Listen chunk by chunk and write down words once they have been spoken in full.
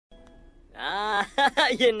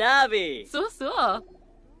Yanabi. So.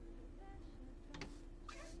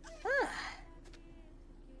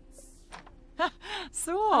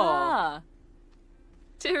 So.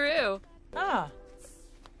 Tiru.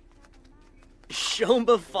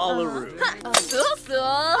 Shomba Fallaru. So.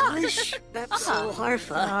 Bepso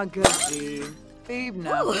Harfa. Good B. Babe,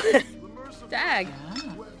 no. Dag.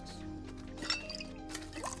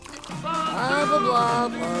 Blah, blah, blah,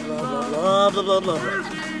 blah, blah, blah, blah, blah, blah.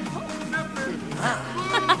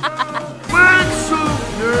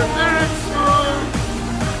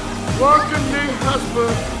 Welcome me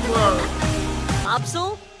husband club. Opsel,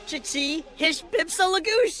 Chichi, Hish Pipsa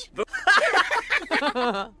Lagoosh.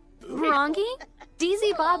 Rongi.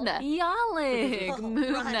 Dizi Babna. Yalig.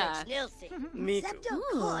 Mubna. Miku.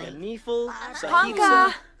 Nifel.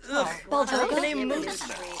 Panka. Baltoka. Moose.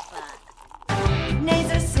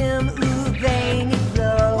 Naser sim uvein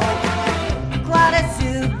flow. Glada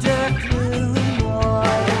soup dirt blue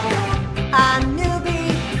moy. A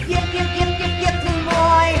newbie, yip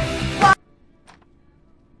moy.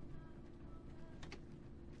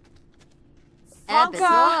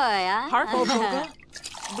 Harpo Boga.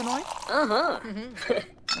 Benoit?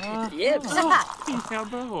 Yips.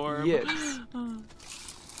 Yips.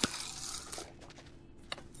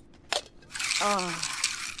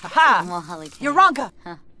 Ha! Yoranka!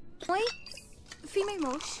 Oi, Fime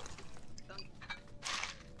Mosh.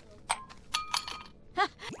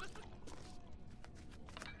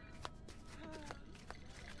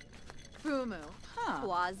 Fumu.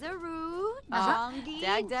 Wazaru. Jongi.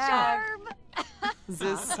 Dag. Jarb.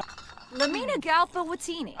 This. Lamina Galpa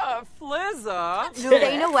Watini. Flizza.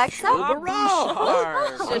 Nudena Wexa.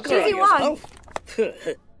 Cheesy Wong.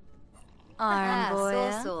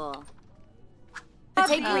 Armboya.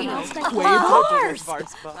 Take Reno. Horse.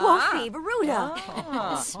 Wofi Baruda.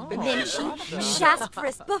 Vinci.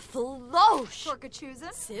 Shasprispa Flosh. Torcachuza.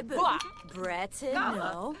 Sibu. Breton.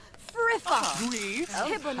 No. Friffa.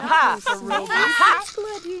 Hibbonatus.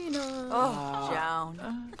 Gladina. Oh, Joan.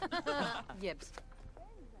 Yips.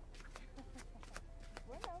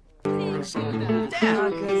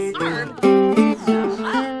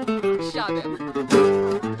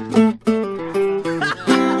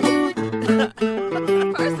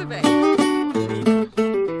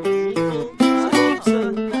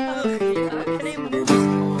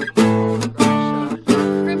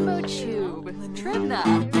 Crimbo Tube. Trimna.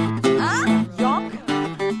 Yonk.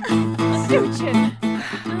 Suchin.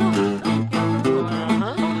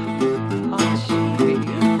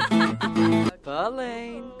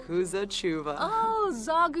 Balain. Kuza Chuva. Oh,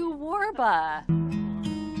 Zagu Warba.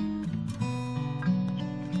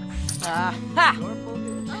 Ha!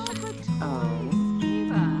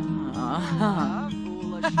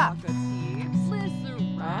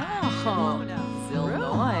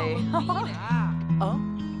 Zilnoy.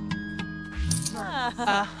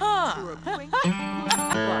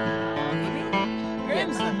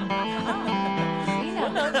 Crimson.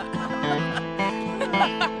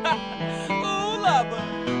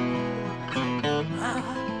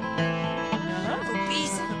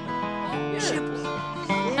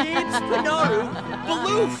 Pinaru.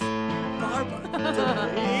 Baloof. Barba.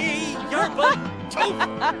 Yarba. Tofu.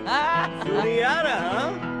 Furiata, huh?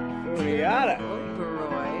 Furiata.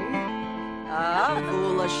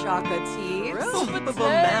 Fula Shaka Teeves.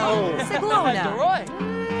 Siglona.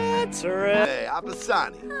 That's right. Hey,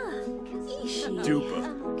 Abasani. Dupa.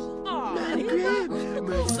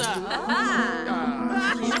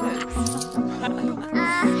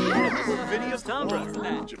 Videos Tombra.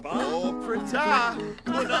 Oh, Prita.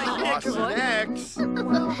 Austin X.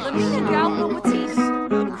 Lamina Galpa Watis.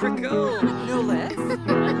 Crico. Nulis.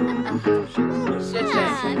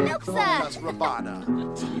 That's Rabana.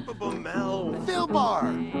 Tipa Bamel. Philbar.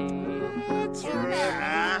 That's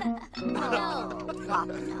right.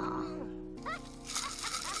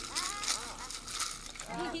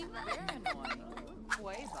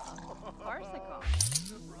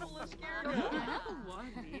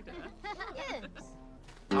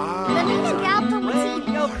 Lamina Galpa Watini.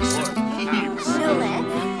 Nulis.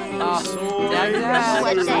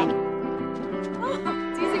 What's that?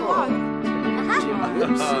 Easy walk.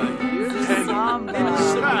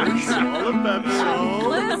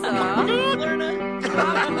 All of them.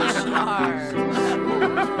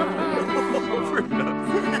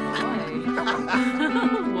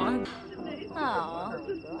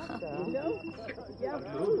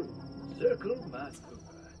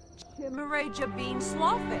 Maraja Bean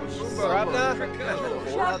Slawfish.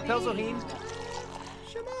 Pelzoheen.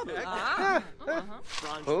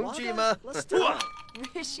 Homejima.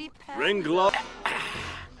 Rishi Pet. Ringlock.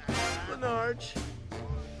 Lenarch.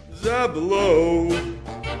 Zablo.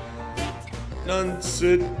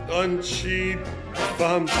 Nunsit uncheat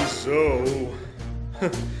famtiso.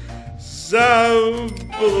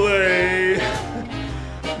 Zabale.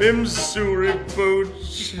 Mimsuri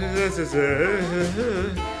poach.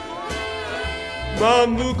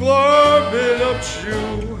 Mambu glarbin up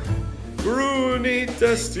shoe. Bruni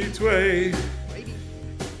dusty tway.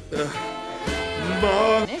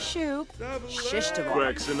 Ma. Nishu. Shishtava.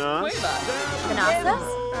 Quexanos. Vanassus?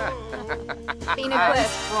 Phoenix.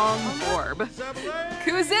 Strong orb.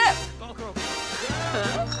 Kuzip.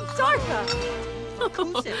 Darka.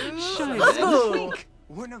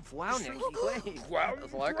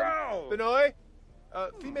 Benoy.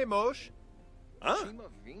 Fime Mosh. Huh?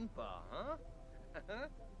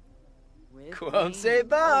 Quom say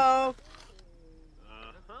bow.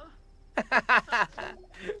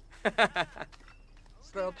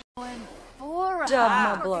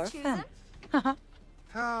 Dubma Blorfin.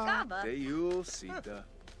 Deul Sita.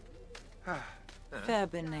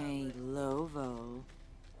 Febine Lovo.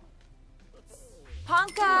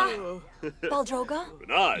 Ponka. Baldroga.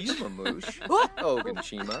 Benaj. Yumamush.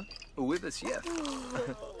 Oganchima. With us yet.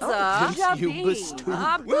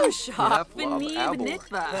 Abusha. Finib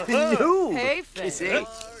Nitva. No. Hey, Say.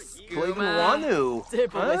 Wanu.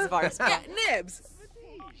 Dibbles Vars. Nibs.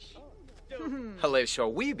 Halev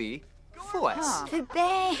Shawibi. Fues.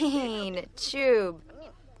 Fibane. Tube.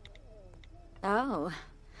 Oh.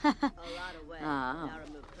 Oh.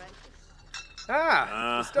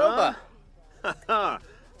 Stoba.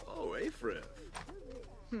 Oh, Afrif.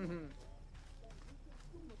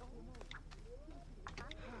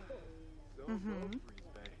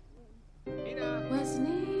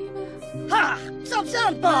 Ha! Stop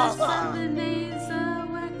ball!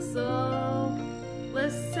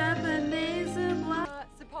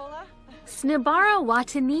 Cipolla. Snibara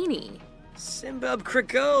Watanini. Simbab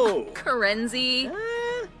Kriko. Karenzi.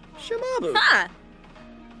 Shamabu. Ha!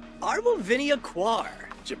 Arbovinia Quar.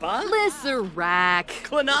 Jabba. Lissarak.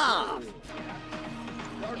 Klanav.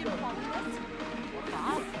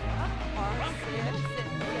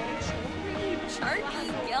 Charky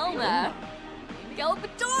Gelna.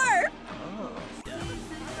 Gelbator.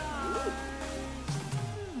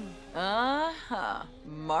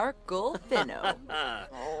 Markle Finno.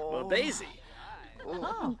 Well, Daisy.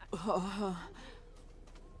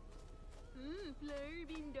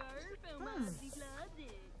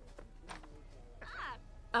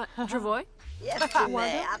 Dravoy.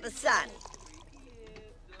 Yesterday, I'm the sun.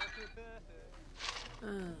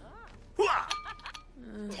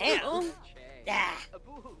 Damn.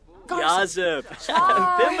 Yazip.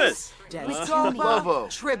 Bimbus. Lovo.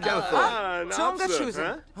 Tribna. Tonga Napsa, choosing.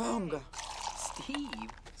 huh? Honga.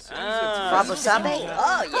 Steve. Rabo Sabe?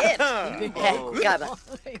 Oh, yes. Gaba.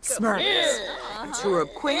 Smurfs. Turub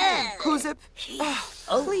Quink. Kuzip.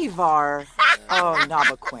 Cleavar. Oh,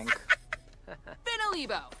 Nabaquink.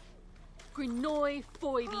 Finalibo. Grenoi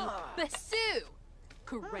Foibi. Besu.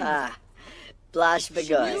 Karenzi. Ah. Blash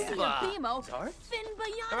Begoy. Bimo. Fin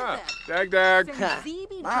Bayana. Dag dag.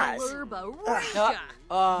 Zibi Mars. Blurba. Rika.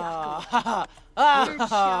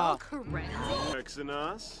 Karenzi.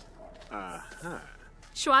 Quexanos. Aha.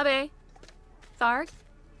 Schwabe. Tharg.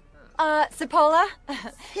 Cipolla.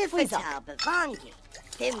 Hifital Bavangi.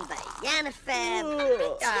 Timba Yanifeb.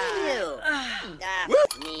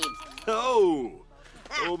 Need. Oh.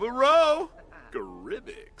 Obero.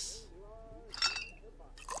 Garibix.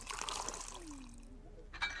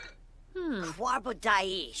 Quarbo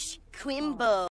Daish. Quimbo.